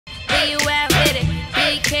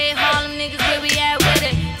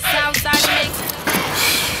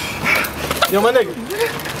Yo, my nigga.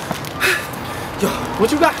 Yo,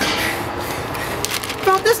 what you got?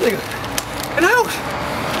 Found this nigga in the house.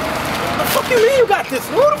 What the fuck you mean you got this?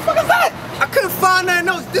 Who the fuck is that? I couldn't find nothing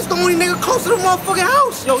else. This the only nigga close to the motherfucking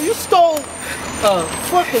house. Yo, you stole a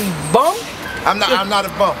fucking bum? I'm not a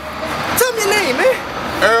bum. Tell me your name, man.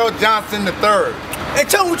 Earl Johnson III. Hey,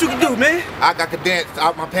 tell me what you can do, man. I got to dance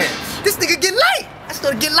out my pants. This nigga get light. I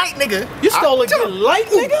stole get light, nigga. You stole a get light,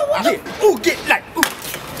 nigga? What? Yeah. Ooh, get light. Ooh,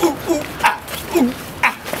 ooh, ooh, ah, ooh,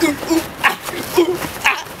 ah, ooh, ooh, ah, ooh,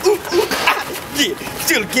 ah, ooh, ooh, ah. Yeah,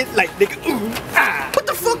 still get light, nigga. Ooh, ah. What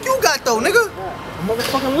the fuck you got though, nigga? A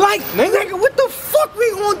motherfucking light, nigga. Nigga, what the fuck we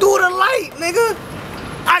gonna do with a light, nigga?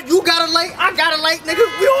 You got a light, I got a light, nigga.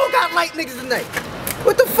 We all got light niggas tonight.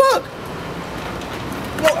 What the fuck?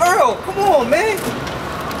 Yo, Earl, come on, man.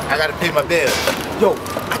 I gotta pay my bills. Yo,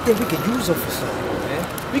 I think we can use them for something, man.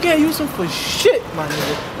 We can't use them for shit, my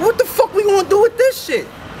nigga. What the fuck we gonna do with this shit?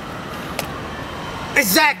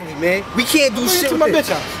 Exactly, man. We can't do shit to with my this.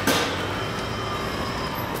 bitch house.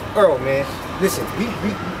 Earl, man, listen,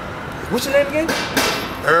 what's your name again?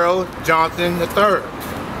 Earl Johnson III.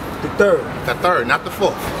 The third. The third, not the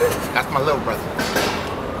fourth. That's my little brother.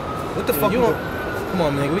 What the fuck you want? Come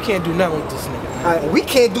on, nigga. We can't do nothing with this nigga. We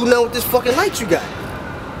can't do nothing with this fucking light you got.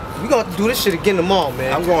 We gonna have to do this shit again tomorrow,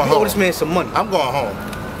 man. I'm going home. We owe this man some money. I'm going home.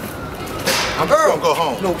 I'm just gonna go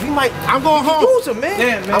home. No, we might. I'm going home. Use him, man.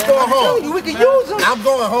 Damn, man. I'm going home. telling you, we can use him. I'm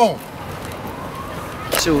going home.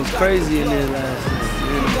 Shit was crazy in there last night.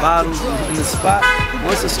 In the bottles in the spot.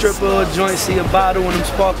 Once a stripper or a joint see a bottle and them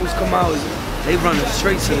sparkles come out, they running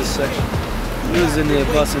straight to the section. We was in there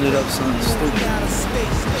busting it up something stupid.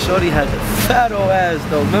 Shorty had the fat old ass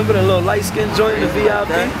though. Remember the little light skin joint in the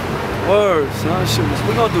VIP? Word, son. Shit was,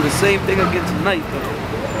 we gonna do the same thing again tonight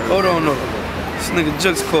though. Hold on though. This nigga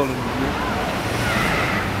Juxx calling me, man.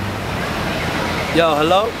 Yo,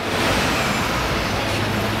 hello?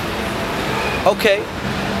 Okay.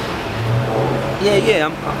 Yeah,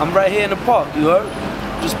 I'm right here in the park, you heard?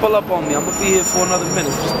 Just pull up on me. I'm gonna be here for another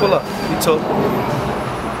minute. Just pull up. We talk.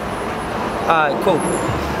 Alright, cool.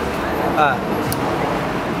 Alright.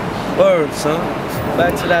 Word, son.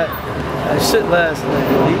 Back to that shit last night.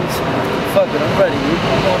 Fuck it, I'm ready. We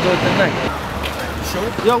gonna do it tonight. Sure.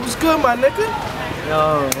 Yo, what's good, my nigga?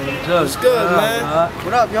 Yo, what's good, man?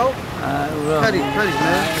 What up, yo? What up? Petty, man.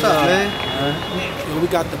 What's up, man? Yo, we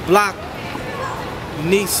got the block. We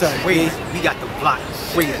need something. Wait, we got the block.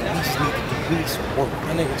 Wait, we just need some work.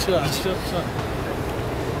 My nigga, chill out, chill.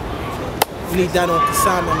 We need that on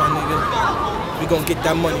consignment, my nigga. We gonna get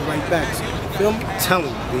that money right back. So, feel me? I'm telling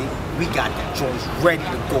you, B, we got the joints ready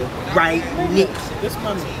to go right now. This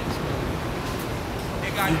my nigga.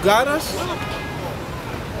 You got us?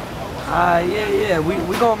 Yeah.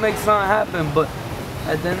 We gonna make something happen, but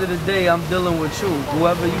at the end of the day, I'm dealing with you.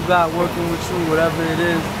 Whoever you got working with you, whatever it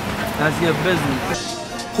is, that's your business.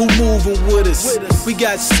 Who moving with us? We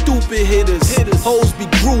got stupid hitters. Hoes be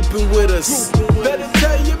grouping with us. Better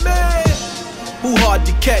tell your man. Who hard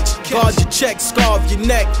to catch? Guard your check, scarve your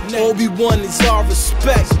neck. All we want is our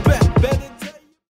respect. Better